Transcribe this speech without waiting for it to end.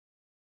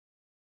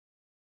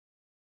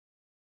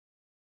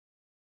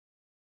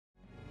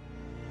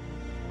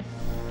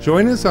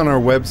Join us on our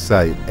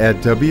website at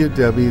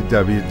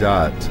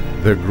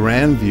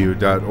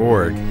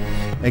www.thegrandview.org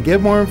and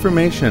get more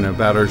information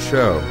about our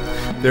show.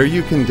 There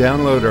you can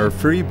download our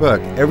free book,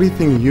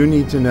 Everything You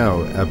Need to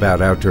Know About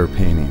Outdoor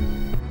Painting.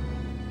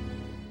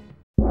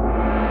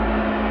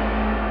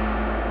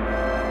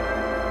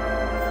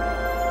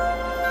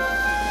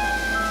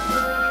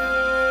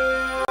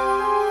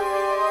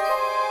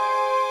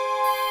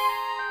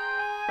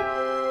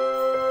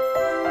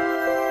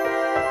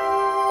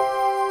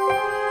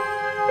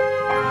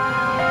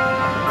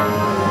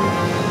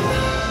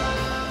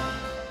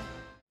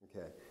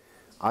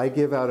 I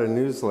give out a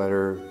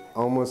newsletter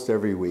almost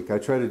every week. I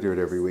try to do it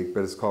every week,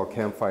 but it's called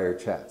Campfire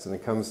Chats, and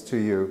it comes to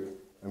you,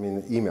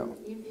 email.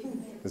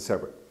 It's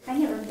separate. I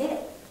never did.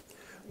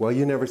 Well,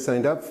 you never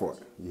signed up for it.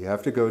 You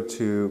have to go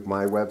to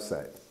my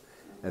website.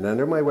 And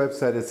under my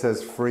website, it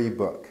says free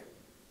book.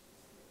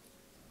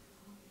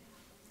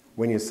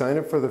 When you sign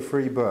up for the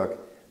free book,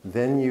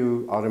 then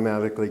you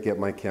automatically get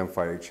my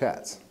Campfire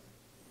Chats.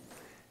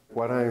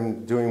 What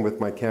I'm doing with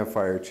my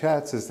Campfire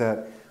Chats is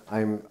that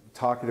I'm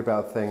talking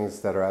about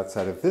things that are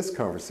outside of this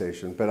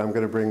conversation, but I'm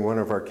going to bring one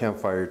of our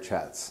Campfire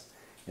Chats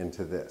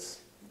into this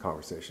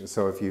conversation.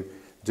 So if you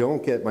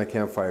don't get my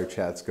Campfire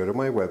Chats, go to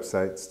my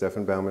website,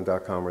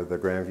 stefanbaumann.com or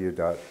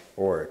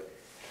thegrandview.org.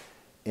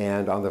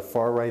 And on the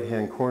far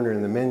right-hand corner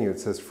in the menu, it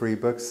says free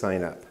book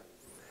sign up.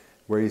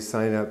 Where you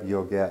sign up,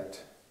 you'll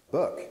get a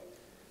book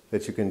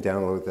that you can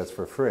download that's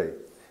for free.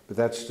 But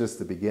that's just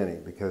the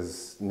beginning,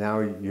 because now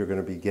you're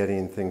going to be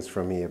getting things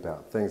from me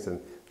about things.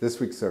 And this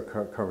week's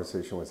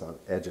conversation was on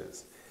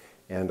edges.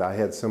 And I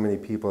had so many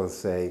people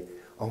say,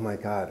 oh my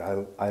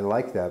God, I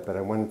like that, but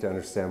I wanted to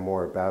understand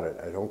more about it.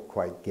 I don't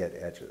quite get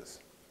edges.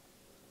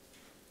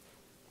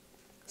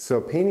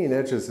 So painting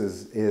edges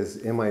is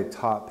in my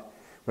top.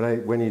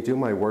 When you do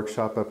my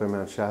workshop up in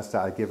Mt Shasta,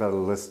 I give out a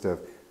list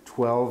of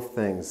 12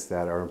 things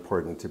that are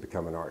important to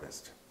become an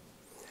artist.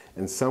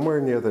 And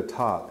somewhere near the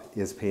top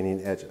is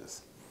painting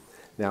edges.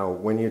 Now,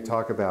 when you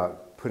talk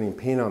about putting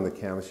paint on the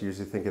canvas, you're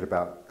usually thinking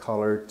about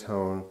color,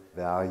 tone,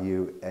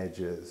 value,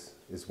 edges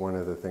is one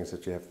of the things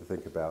that you have to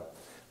think about.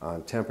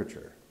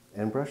 Temperature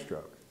and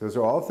brushstroke. Those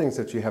are all things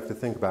that you have to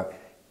think about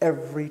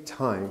every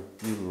time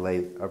you lay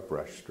a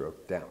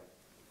brushstroke down.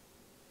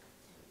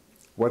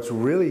 What's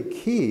really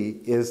key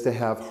is to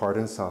have hard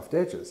and soft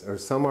edges, or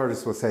some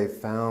artists will say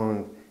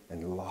found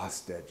and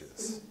lost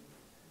edges.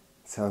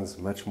 It sounds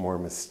much more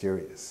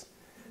mysterious.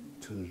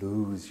 To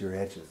lose your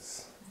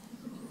edges.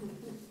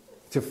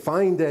 To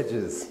find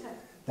edges.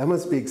 That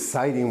must be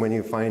exciting when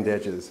you find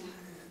edges.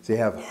 So you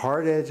have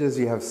hard edges,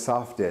 you have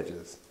soft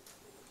edges.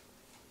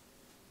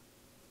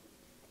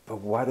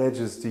 But what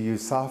edges do you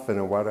soften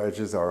and what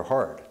edges are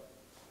hard?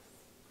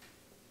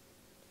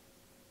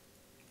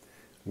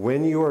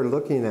 When you are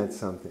looking at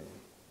something,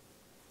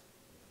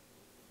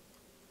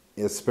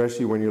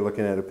 especially when you're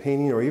looking at a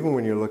painting or even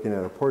when you're looking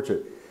at a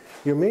portrait,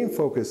 your main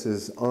focus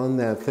is on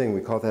that thing.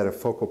 We call that a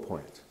focal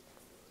point.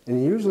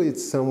 And usually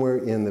it's somewhere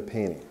in the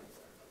painting.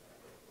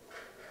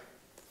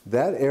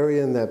 That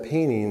area in that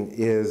painting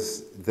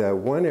is the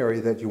one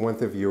area that you want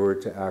the viewer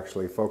to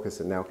actually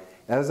focus on. Now,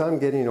 as I'm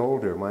getting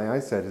older, my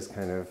eyesight is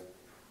kind of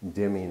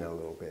dimming a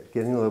little bit,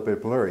 getting a little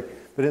bit blurry.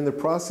 But in the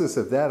process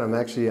of that, I'm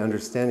actually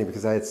understanding,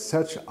 because I had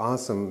such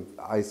awesome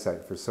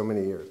eyesight for so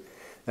many years.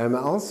 And I'm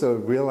also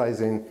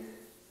realizing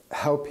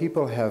how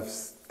people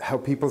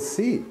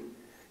see.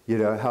 You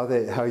know,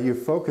 how you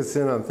focus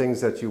in on things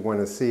that you want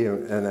to see,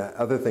 and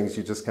other things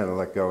you just kind of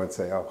let go and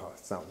say, oh,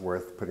 it's not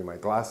worth putting my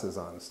glasses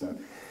on and stuff.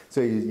 So,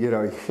 or you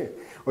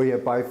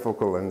have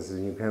bifocal lenses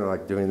and you're kind of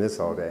like doing this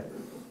all day.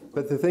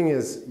 But the thing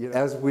is,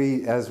 as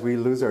we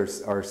lose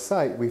our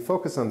sight, we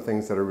focus on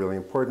things that are really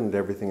important, and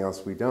everything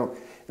else we don't.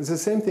 It's the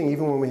same thing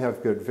even when we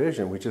have good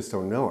vision, we just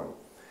don't know it.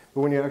 But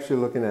when you're actually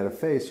looking at a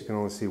face, you can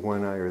only see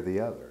one eye or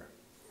the other.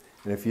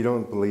 And if you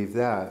don't believe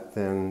that,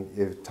 then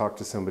you talk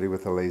to somebody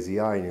with a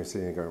lazy eye and you're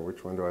sitting there going,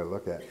 which one do I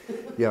look at?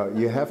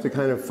 You have to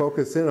kind of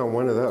focus in on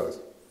one of those.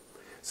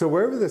 So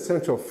wherever the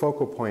central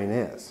focal point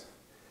is,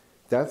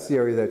 that's the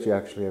area that you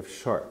actually have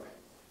sharp.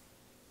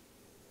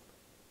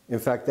 In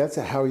fact, that's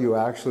how you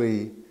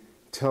actually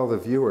tell the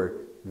viewer,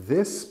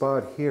 this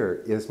spot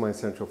here is my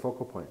central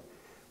focal point.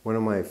 One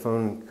of my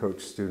phone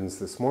coach students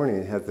this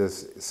morning had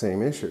this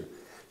same issue.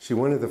 She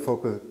wanted the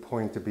focal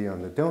point to be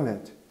on the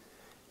donut,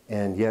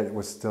 and yet it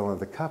was still on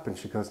the cup, and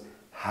she goes,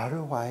 how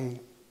do I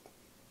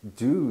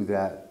do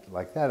that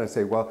like that? I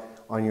say, well,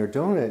 on your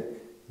donut,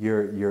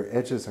 your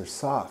edges are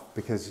soft,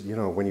 because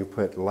when you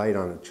put light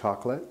on a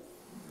chocolate,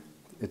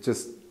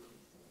 it's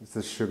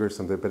the sugar or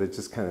something, but it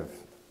just kind of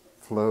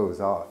flows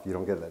off. You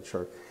don't get that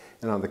sharp.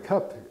 And on the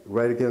cup,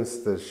 right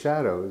against the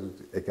shadow,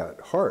 it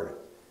got hard.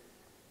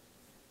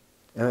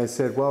 And I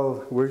said,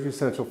 well, where's your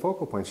central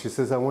focal point? She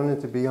says, I want it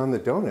to be on the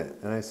donut.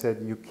 And I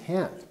said, you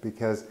can't,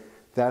 because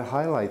that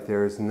highlight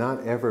there is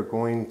not ever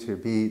going to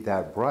be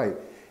that bright.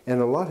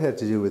 And a lot had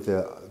to do with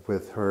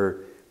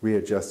her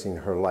readjusting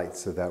her light,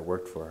 so that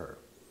worked for her.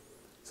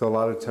 So a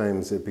lot of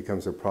times it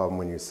becomes a problem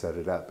when you set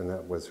it up, and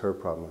that was her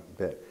problem a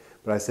bit.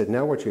 But I said,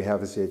 now what you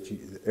have is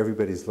that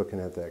everybody's looking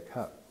at that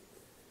cup.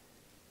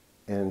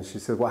 And she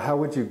said, well, how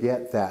would you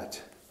get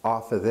that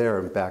off of there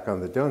and back on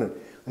the donut?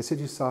 I said,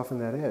 you soften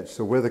that edge.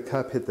 So where the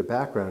cup hit the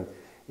background,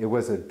 it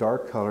was a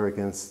dark color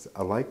against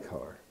a light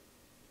color.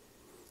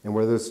 And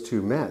where those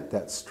two met,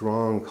 that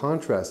strong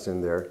contrast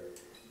in there,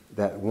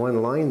 that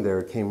one line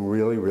there came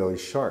really, really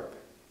sharp.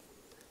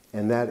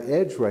 And that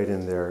edge right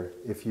in there,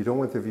 if you don't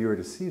want the viewer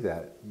to see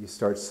that, you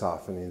start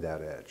softening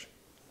that edge.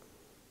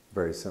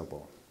 Very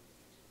simple.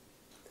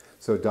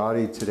 So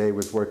Dottie today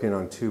was working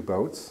on two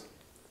boats.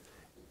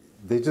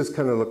 They just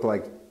kind of look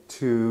like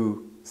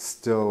two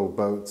still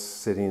boats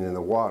sitting in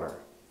the water.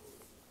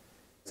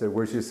 I said,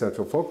 where's your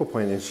central focal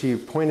point? And she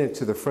pointed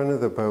to the front of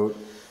the boat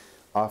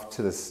off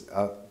to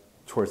the,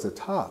 towards the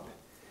top.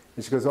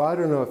 And she goes, well, I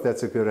don't know if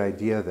that's a good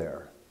idea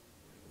there,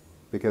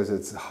 because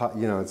it's,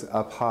 you know, it's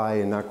up high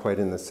and not quite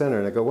in the center.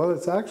 And I go, well,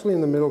 it's actually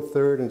in the middle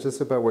third and just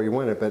about where you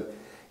want it, but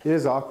it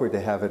is awkward to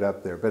have it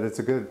up there, but it's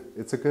a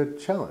good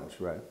challenge,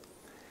 right?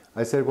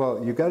 I said,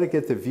 well, you got to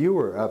get the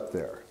viewer up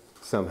there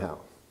somehow.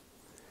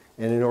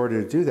 And in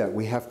order to do that,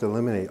 we have to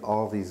eliminate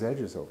all these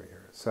edges over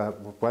here. So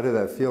what did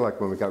that feel like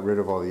when we got rid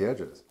of all the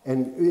edges?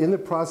 And in the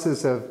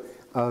process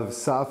of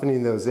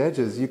softening those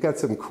edges, you got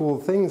some cool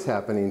things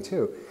happening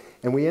too.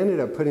 And we ended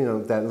up putting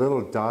that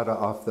little dot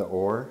off the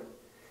oar,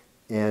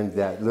 and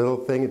that little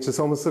thing, it just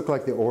almost looked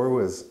like the oar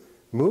was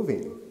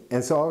moving.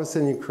 And so all of a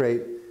sudden you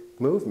create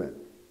movement.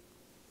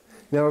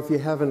 Now if you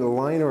have a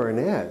line or an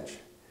edge,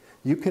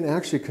 you can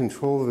actually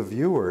control the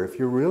viewer. If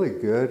you're really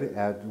good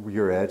at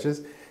your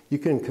edges, you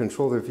can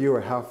control the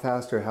viewer how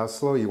fast or how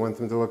slow you want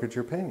them to look at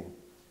your painting.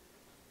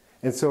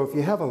 And so if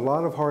you have a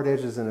lot of hard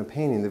edges in a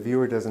painting, the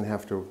viewer doesn't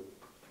have to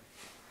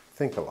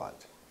think a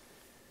lot.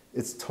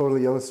 It's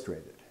totally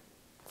illustrated.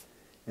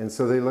 And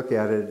so they look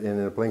at it, and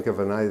in a blink of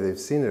an eye, they've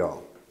seen it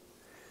all.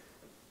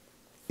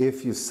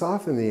 If you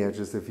soften the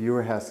edges, the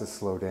viewer has to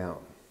slow down.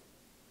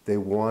 They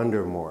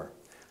wander more.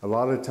 A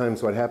lot of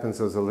times what happens,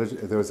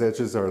 those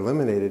edges are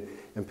eliminated,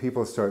 and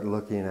people start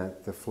looking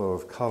at the flow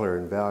of color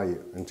and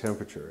value and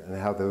temperature and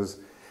how those,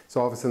 so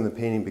all of a sudden the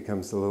painting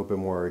becomes a little bit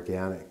more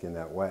organic in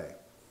that way.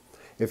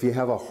 If you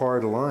have a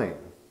hard line,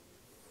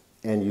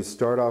 and you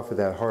start off with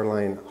that hard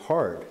line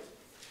hard,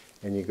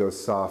 and you go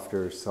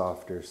softer,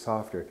 softer,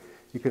 softer,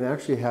 you can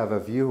actually have a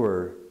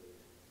viewer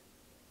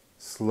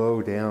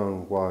slow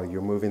down while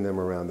you're moving them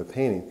around the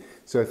painting.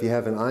 So if you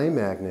have an eye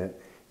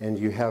magnet and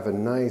you have a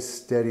nice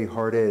steady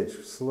hard edge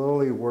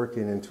slowly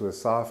working into a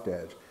soft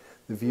edge,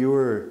 the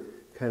viewer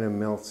kind of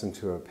melts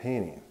into a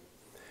painting.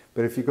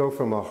 But if you go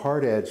from a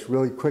hard edge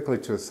really quickly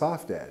to a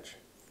soft edge,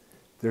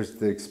 there's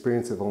the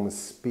experience of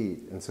almost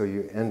speed, and so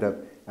you end up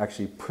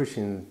actually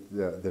pushing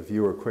the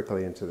viewer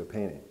quickly into the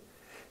painting.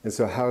 And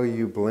so how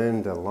you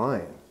blend a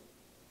line,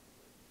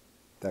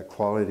 that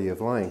quality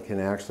of line, can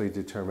actually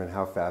determine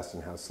how fast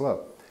and how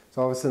slow.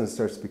 So all of a sudden it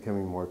starts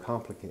becoming more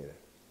complicated.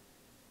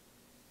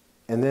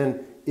 And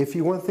then if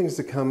you want things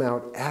to come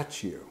out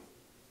at you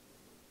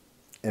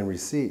and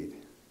recede,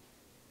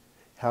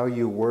 how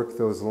you work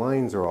those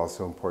lines are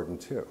also important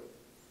too.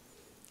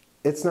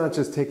 It's not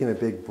just taking a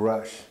big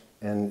brush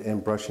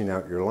and brushing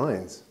out your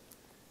lines.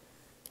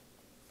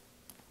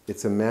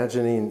 It's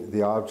imagining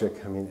the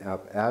object coming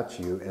up at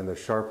you and the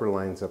sharper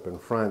lines up in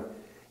front,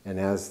 and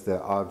as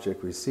the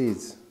object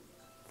recedes,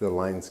 the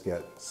lines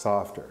get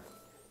softer.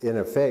 In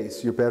a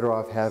face, you're better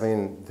off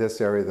having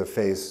this area of the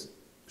face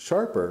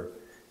sharper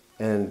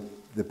and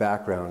the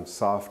background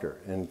softer.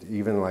 And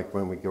even like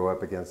when we go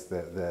up against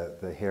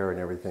the hair and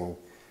everything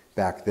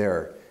back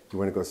there, you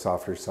want to go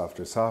softer,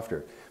 softer,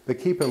 softer. But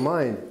keep in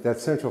mind that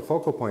central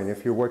focal point,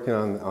 if you're working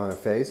on a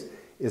face,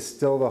 is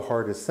still the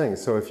hardest thing.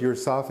 So if you're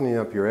softening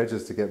up your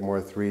edges to get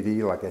more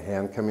 3D, like a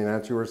hand coming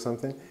at you or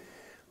something,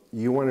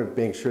 you want to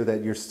make sure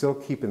that you're still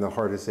keeping the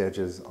hardest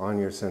edges on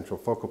your central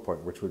focal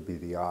point, which would be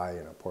the eye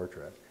in a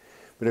portrait.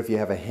 But if you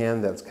have a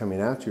hand that's coming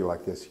at you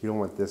like this, you don't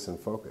want this in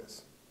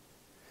focus.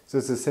 So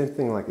it's the same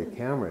thing like a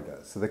camera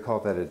does. So they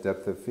call that a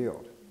depth of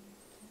field.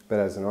 But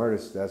as an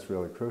artist, that's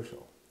really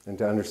crucial. And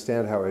to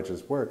understand how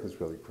edges work is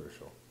really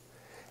crucial.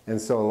 And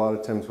so a lot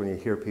of times when you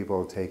hear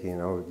people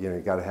taking, oh, you know,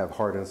 you got to have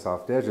hard and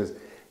soft edges,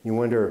 you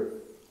wonder,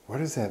 what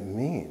does that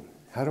mean?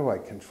 How do I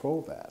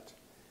control that?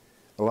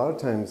 A lot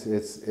of times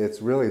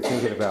it's really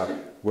thinking about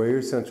where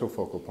your central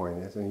focal point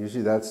is, and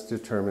usually that's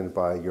determined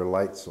by your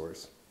light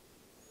source.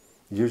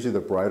 Usually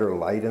the brighter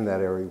light in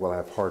that area will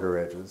have harder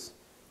edges.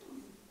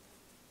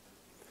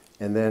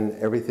 And then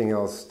everything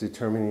else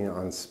determining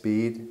on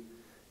speed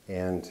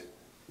and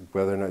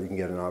whether or not you can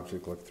get an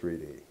object look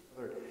 3D.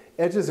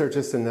 Edges are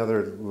just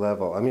another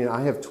level. I mean,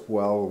 I have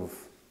 12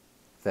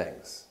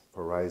 things.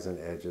 Horizon,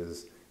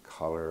 edges,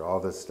 color, all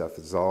this stuff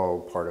is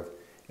all part of,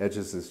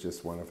 edges is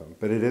just one of them.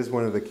 But it is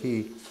one of the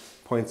key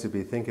points to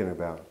be thinking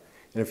about.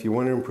 And if you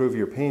want to improve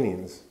your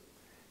paintings,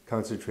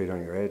 concentrate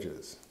on your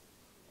edges.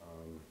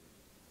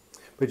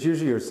 But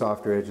usually your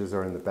softer edges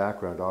are in the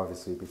background,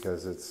 obviously,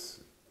 because it's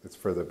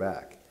further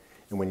back.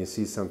 And when you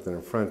see something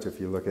in front, if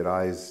you look at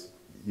eyes,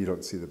 you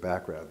don't see the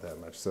background that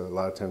much. So a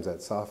lot of times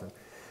that's softened.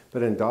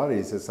 But in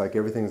Dottie's, it's like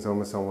everything's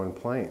almost on one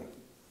plane.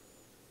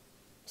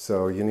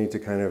 So you need to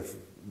kind of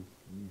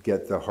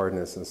get the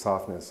hardness and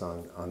softness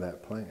on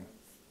that plane.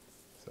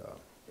 So.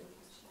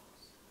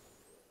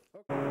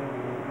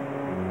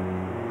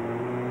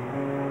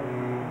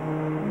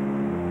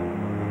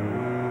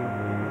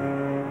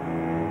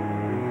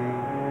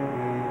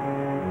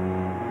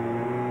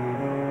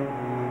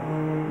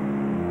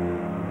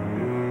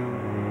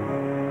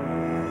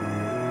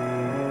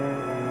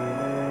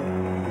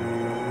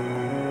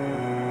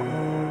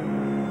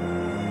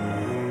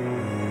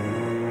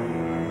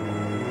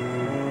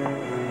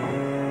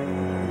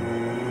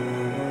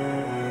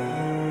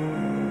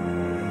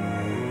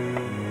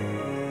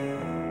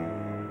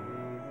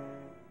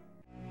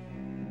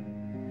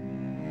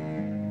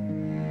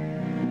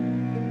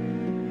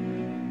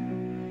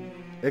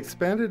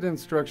 Expanded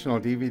instructional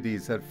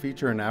DVDs that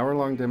feature an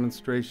hour-long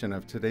demonstration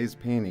of today's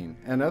painting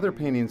and other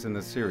paintings in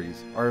the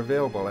series are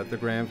available at the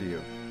Grandview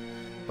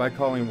by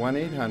calling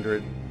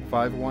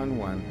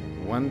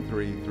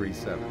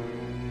 1-800-511-1337.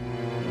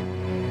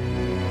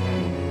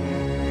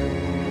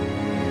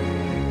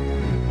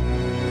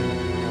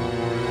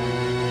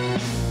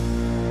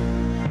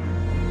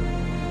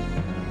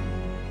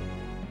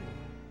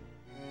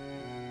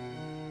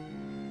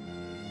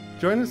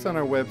 Join us on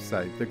our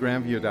website,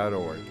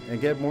 thegrandview.org, and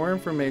get more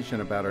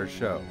information about our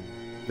show.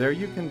 There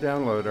you can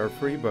download our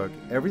free book,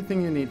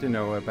 Everything You Need to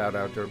Know About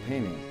Outdoor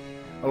Painting,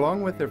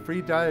 along with a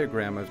free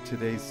diagram of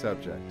today's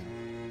subject.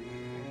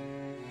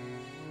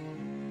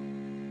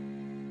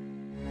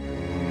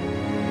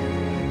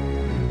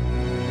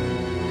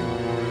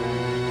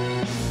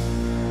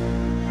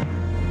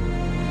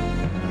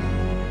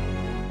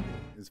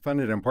 It's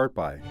funded in part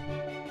by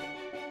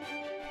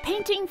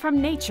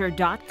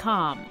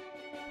paintingfromnature.com,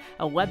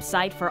 a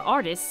website for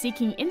artists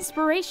seeking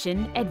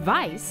inspiration,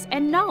 advice,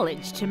 and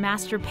knowledge to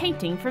master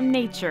painting from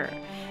nature.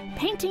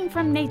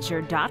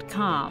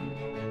 paintingfromnature.com.